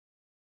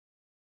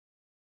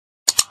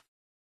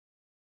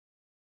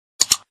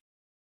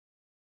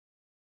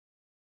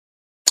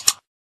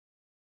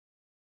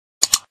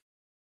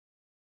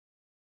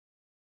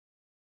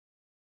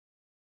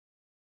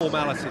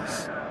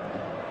formalities.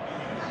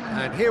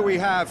 And here we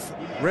have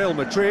Real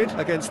Madrid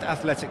against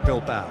Athletic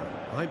Bilbao.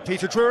 I'm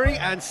Peter Drury,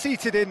 and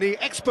seated in the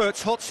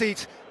experts' hot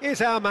seat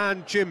is our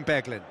man Jim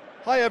Beglin.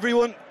 Hi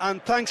everyone,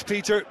 and thanks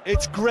Peter,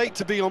 it's great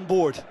to be on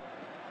board.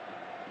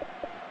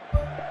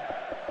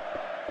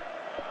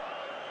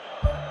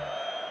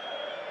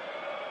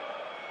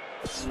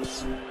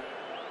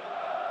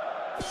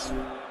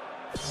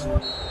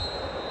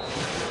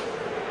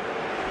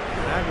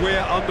 And we're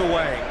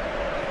underway.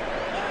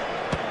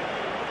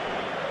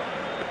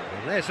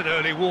 And there's an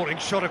early warning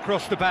shot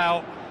across the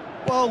bow.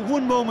 Well,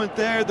 one moment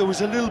there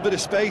was a little bit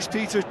of space,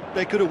 Peter,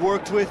 they could have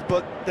worked with,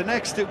 but the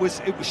next it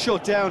was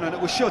shut down, and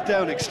it was shut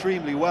down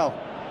extremely well.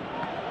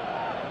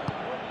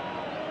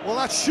 Well,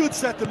 that should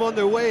set them on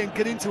their way and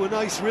get into a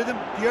nice rhythm.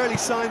 The early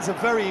signs are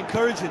very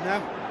encouraging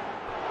now.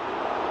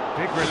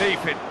 Big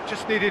relief, it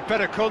just needed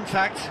better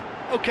contact.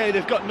 OK,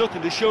 they've got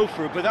nothing to show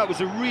for it, but that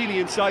was a really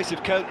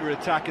incisive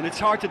counter-attack, and it's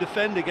hard to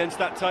defend against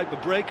that type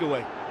of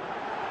breakaway.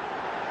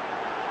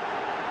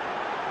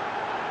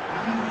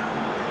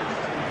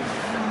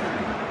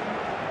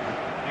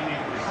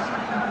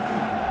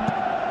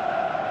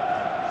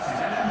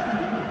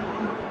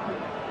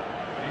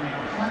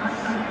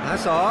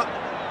 Hazard.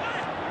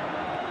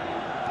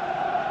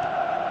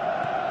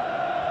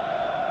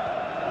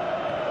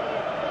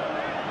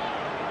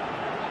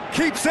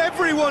 Keeps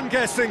everyone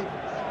guessing.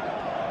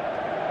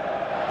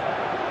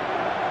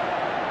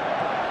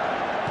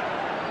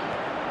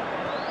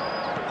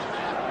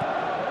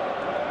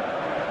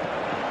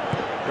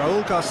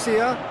 Raul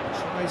Garcia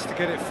tries to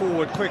get it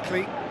forward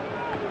quickly.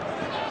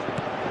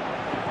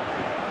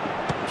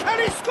 Can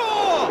he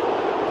score?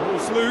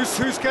 Ball's loose,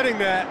 who's getting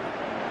there?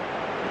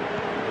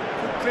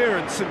 Good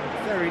clearance and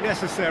very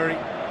necessary.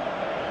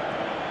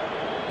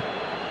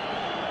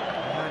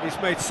 And he's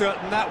made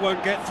certain that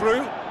won't get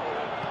through.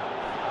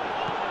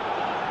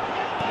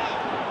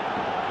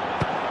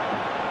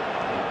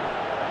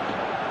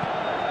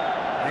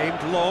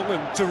 Aimed long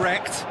and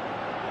direct.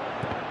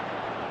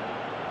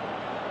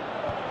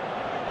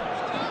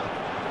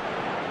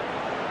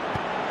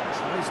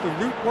 Tries the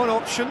route one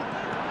option.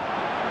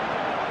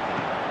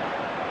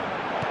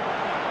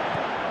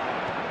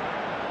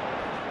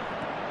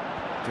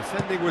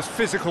 Defending was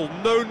physical,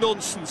 no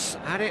nonsense,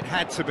 and it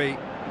had to be.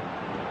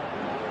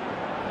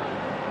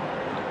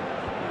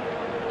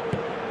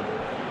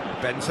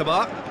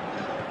 Benzema.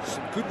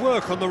 Some good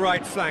work on the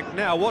right flank.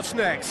 Now, what's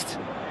next?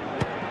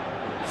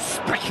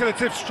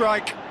 Speculative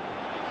strike.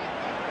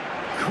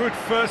 Good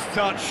first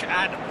touch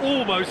and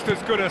almost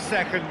as good a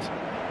second.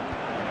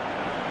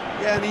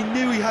 Yeah, and he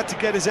knew he had to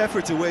get his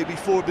efforts away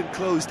before being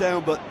closed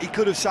down, but he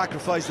could have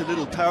sacrificed a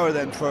little power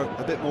then for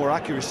a bit more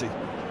accuracy.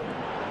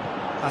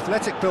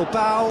 Athletic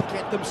Bilbao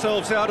get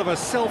themselves out of a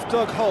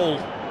self-dug hole.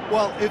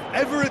 Well, if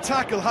ever a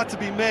tackle had to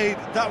be made,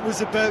 that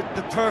was about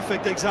the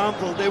perfect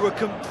example. They were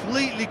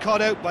completely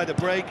caught out by the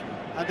break,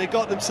 and they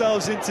got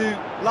themselves into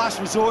last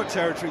resort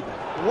territory.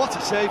 What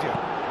a saviour.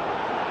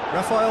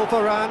 Rafael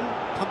Varane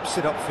pumps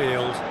it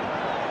upfield.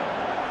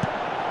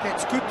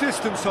 Gets good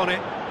distance on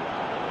it.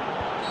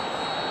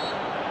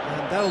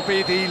 And that'll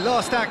be the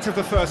last act of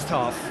the first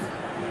half.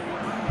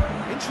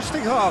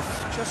 Interesting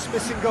half, just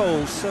missing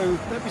goals, so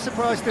don't be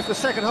surprised if the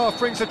second half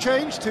brings a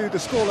change to the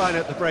scoreline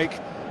at the break,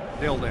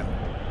 0-0.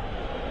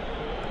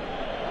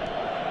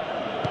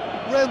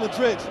 Real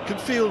Madrid can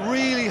feel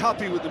really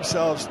happy with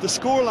themselves. The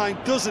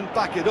scoreline doesn't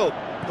back it up,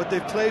 but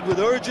they've played with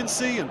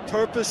urgency and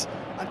purpose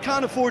and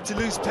can't afford to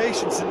lose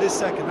patience in this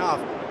second half.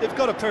 They've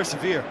got to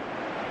persevere.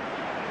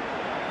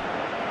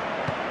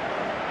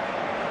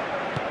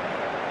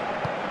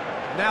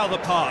 Now the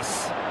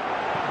pass.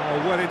 Oh,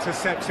 well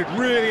intercepted,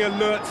 really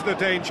alert to the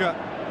danger.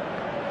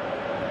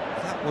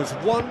 That was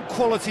one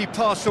quality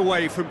pass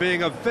away from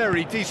being a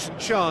very decent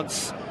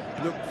chance.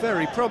 Looked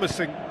very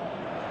promising.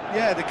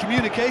 Yeah, the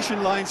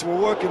communication lines were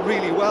working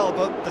really well,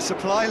 but the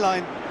supply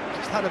line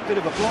just had a bit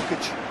of a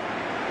blockage.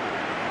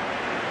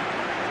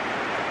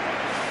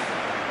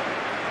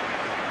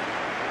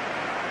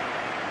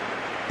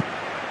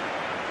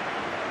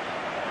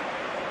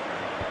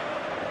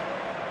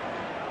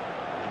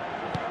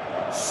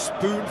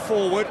 Spoon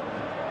forward.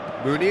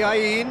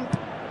 Muniain.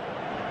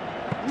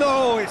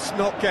 No, it's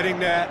not getting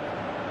there.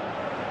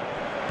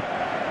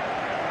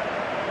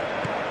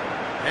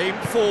 Aimed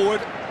forward.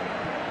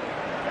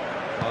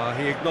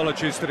 He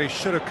acknowledges that he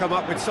should have come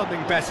up with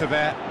something better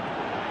there.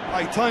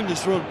 He timed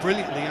this run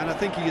brilliantly, and I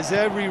think he has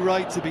every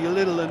right to be a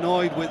little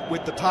annoyed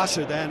with the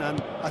passer then, and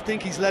I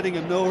think he's letting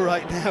him know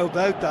right now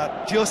about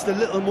that. Just a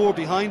little more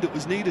behind it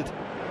was needed.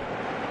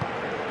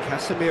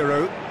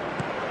 Casemiro.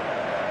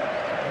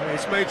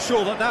 He's made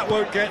sure that that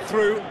won't get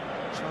through.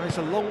 Tries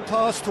a long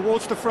pass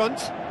towards the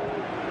front.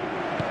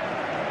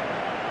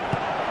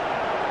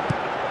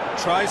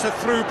 Tries a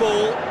through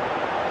ball.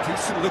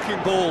 Decent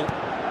looking ball.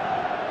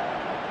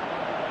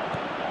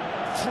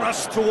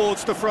 Thrust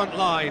towards the front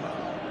line.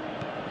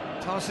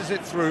 Passes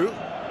it through.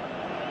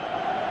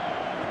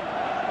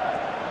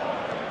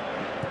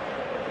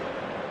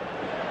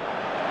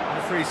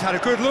 Referee's had a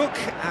good look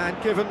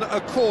and given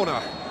a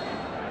corner.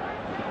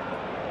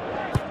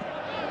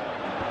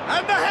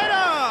 And the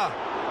header!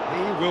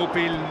 He will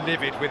be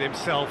livid with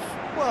himself.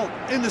 Well,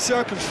 in the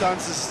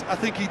circumstances, I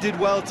think he did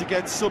well to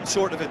get some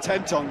sort of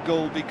attempt on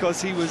goal,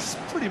 because he was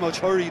pretty much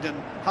hurried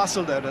and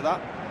hassled out of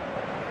that.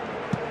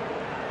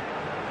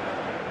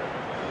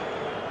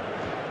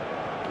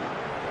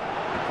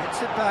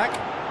 Gets it back.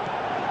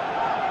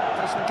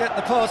 Doesn't get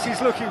the pass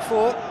he's looking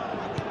for.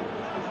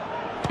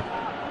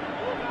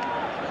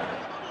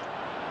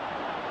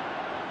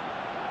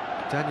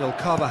 Daniel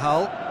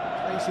Carvajal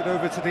plays it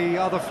over to the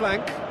other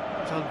flank.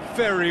 Done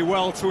very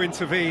well to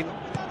intervene.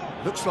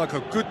 Looks like a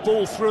good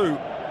ball through.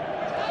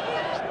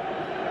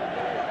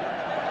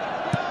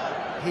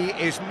 He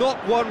is not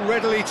one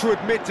readily to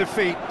admit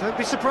defeat. Don't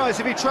be surprised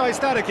if he tries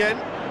that again.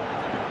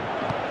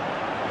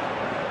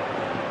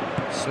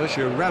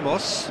 Sergio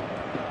Ramos.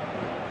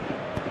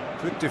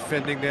 Good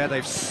defending there.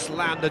 They've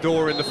slammed the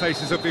door in the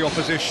faces of the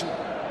opposition.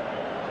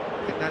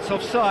 I think that's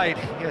offside.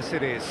 Yes,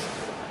 it is.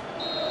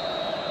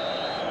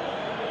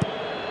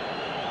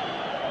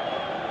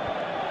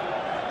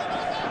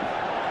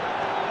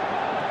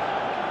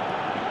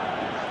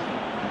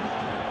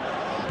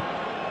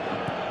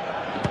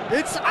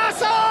 It's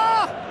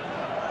Asa!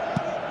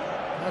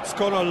 That's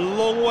gone a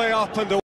long way up and away.